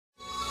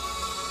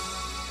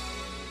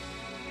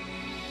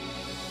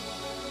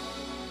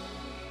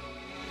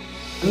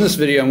In this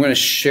video, I'm going to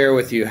share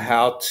with you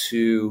how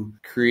to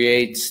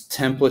create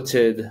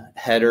templated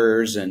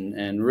headers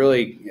and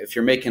really, if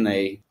you're making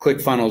a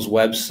Clickfunnels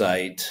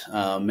website,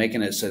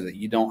 making it so that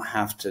you don't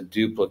have to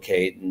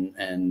duplicate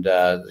and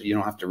you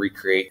don't have to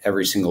recreate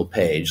every single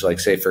page. Like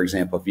say, for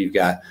example, if you've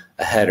got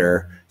a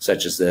header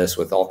such as this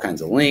with all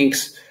kinds of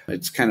links,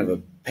 it's kind of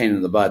a pain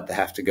in the butt to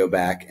have to go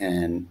back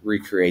and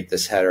recreate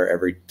this header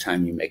every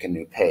time you make a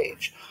new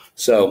page.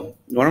 So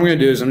what I'm going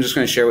to do is I'm just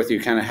going to share with you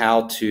kind of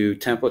how to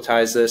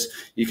templatize this.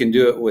 You can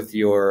do it with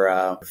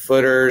your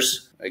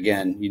footers.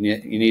 Again, you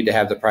need to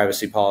have the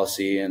privacy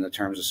policy and the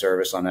terms of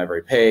service on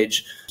every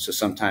page. So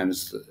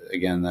sometimes,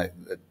 again, that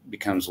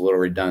becomes a little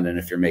redundant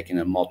if you're making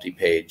a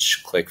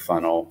multi-page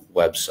ClickFunnels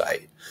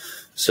website.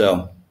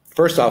 So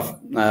first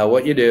off,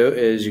 what you do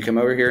is you come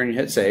over here and you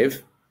hit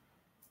save,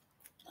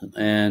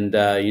 and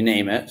you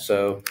name it.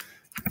 So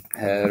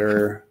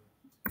header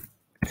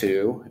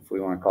 2, if we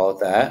want to call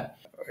it that.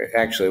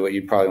 Actually, what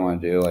you'd probably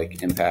want to do,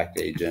 like impact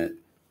agent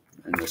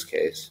in this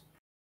case,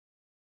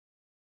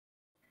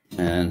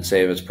 and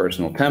save as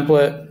personal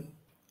template.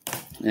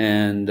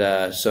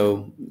 And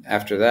so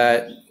after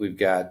that, we've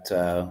got,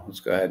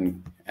 let's go ahead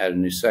and add a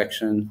new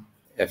section.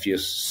 If you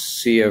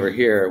see over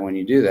here, when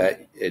you do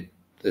that,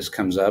 this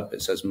comes up,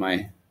 it says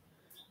my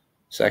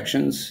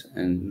sections,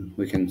 and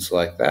we can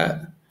select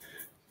that.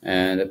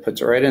 And it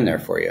puts it right in there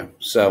for you.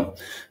 So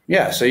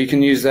yeah, so you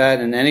can use that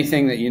in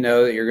anything that you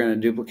know that you're going to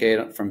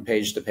duplicate from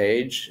page to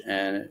page,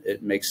 and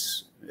it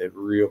makes it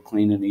real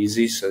clean and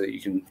easy so that you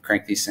can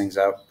crank these things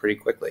out pretty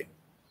quickly.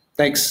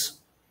 Thanks.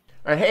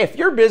 All right, hey, if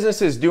your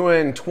business is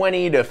doing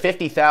 $20,000 to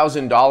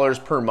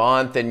 $50,000 per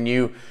month and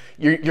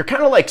you're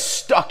kind of like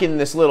stuck in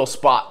this little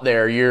spot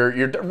there,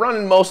 you're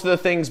running most of the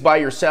things by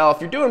yourself,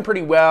 you're doing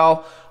pretty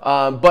well,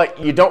 but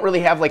you don't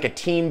really have like a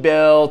team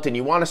built, and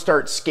you want to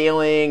start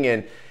scaling,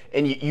 and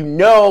you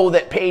know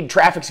that paid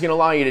traffic is going to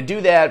allow you to do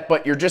that,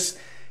 but you're just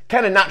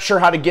kind of not sure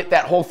how to get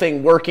that whole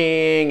thing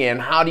working, and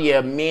how do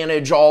you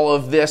manage all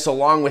of this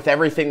along with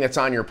everything that's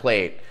on your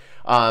plate.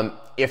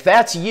 If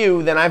that's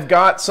you, then I've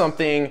got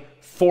something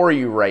for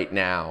you right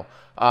now.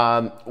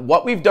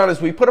 What we've done is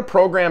we put a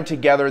program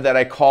together that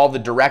I call the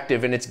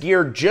Directive, and it's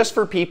geared just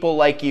for people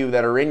like you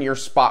that are in your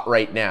spot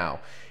right now.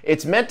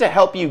 It's meant to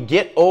help you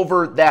get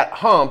over that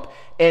hump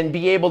and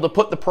be able to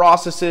put the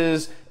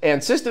processes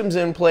and systems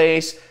in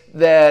place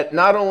that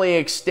not only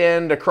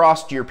extend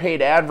across to your paid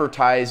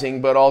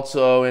advertising, but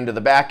also into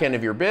the back end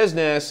of your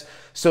business,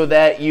 so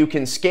that you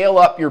can scale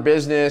up your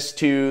business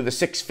to the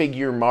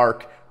six-figure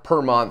mark per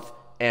month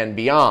and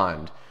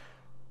beyond.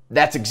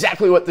 That's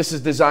exactly what this is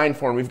designed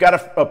for. And we've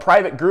got a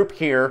private group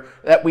here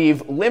that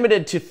we've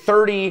limited to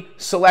 30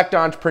 select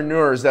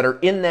entrepreneurs that are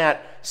in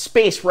that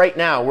space right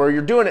now, where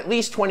you're doing at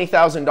least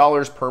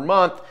 $20,000 per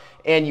month,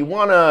 and you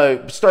want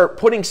to start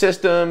putting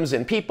systems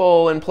and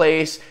people in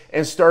place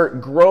and start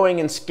growing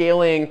and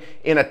scaling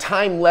in a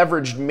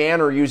time-leveraged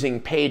manner using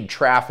paid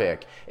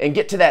traffic and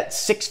get to that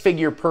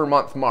six-figure per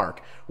month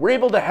mark. We're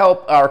able to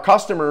help our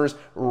customers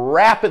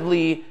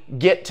rapidly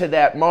get to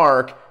that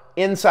mark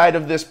inside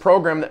of this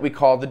program that we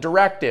call the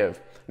Directive.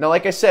 Now,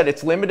 like I said,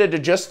 it's limited to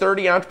just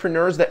 30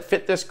 entrepreneurs that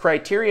fit this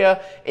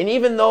criteria, and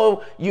even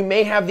though you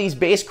may have these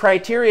base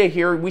criteria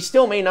here, we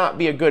still may not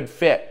be a good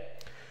fit.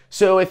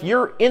 So if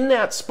you're in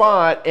that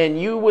spot and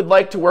you would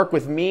like to work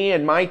with me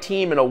and my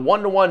team in a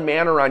one-to-one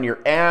manner on your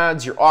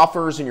ads, your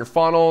offers, and your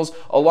funnels,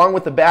 along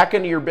with the back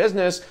end of your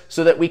business,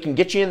 so that we can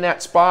get you in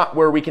that spot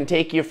where we can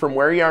take you from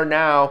where you are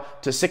now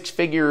to six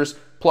figures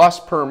plus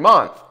per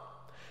month,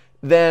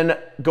 then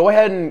go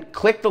ahead and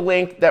click the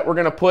link that we're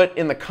going to put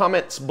in the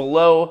comments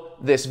below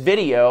this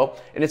video,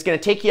 and it's going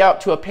to take you out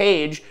to a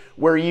page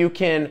where you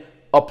can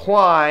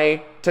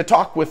apply to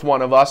talk with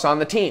one of us on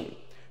the team.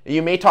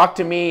 You may talk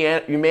to me,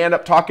 and you may end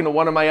up talking to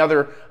one of my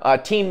other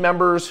team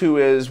members, who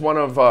is one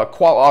of our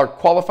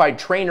qualified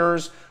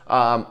trainers,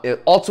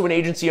 also an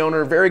agency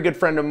owner, very good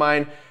friend of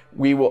mine.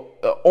 We will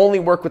only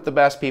work with the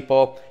best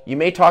people. You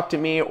may talk to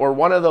me or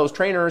one of those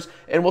trainers,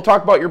 and we'll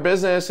talk about your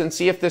business and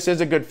see if this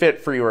is a good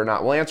fit for you or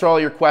not. We'll answer all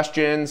your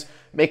questions,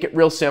 make it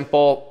real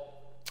simple.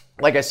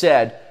 Like I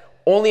said,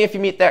 only if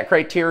you meet that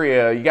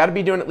criteria. You got to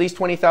be doing at least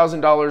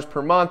 $20,000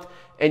 per month,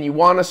 and you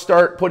want to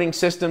start putting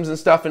systems and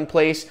stuff in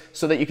place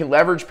so that you can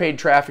leverage paid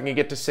traffic and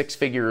get to six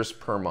figures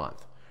per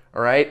month.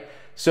 All right?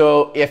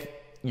 So if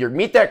you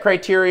meet that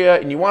criteria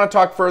and you want to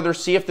talk further,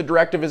 see if the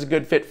Directive is a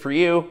good fit for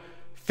you,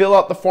 fill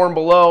out the form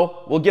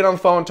below. We'll get on the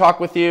phone, talk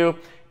with you,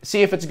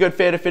 see if it's a good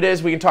fit. If it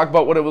is, we can talk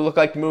about what it would look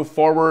like to move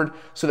forward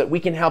so that we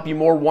can help you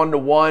more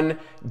one-to-one,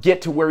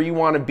 get to where you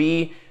want to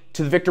be.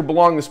 To the victor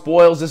belong the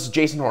spoils. This is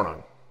Jason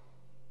Hornung.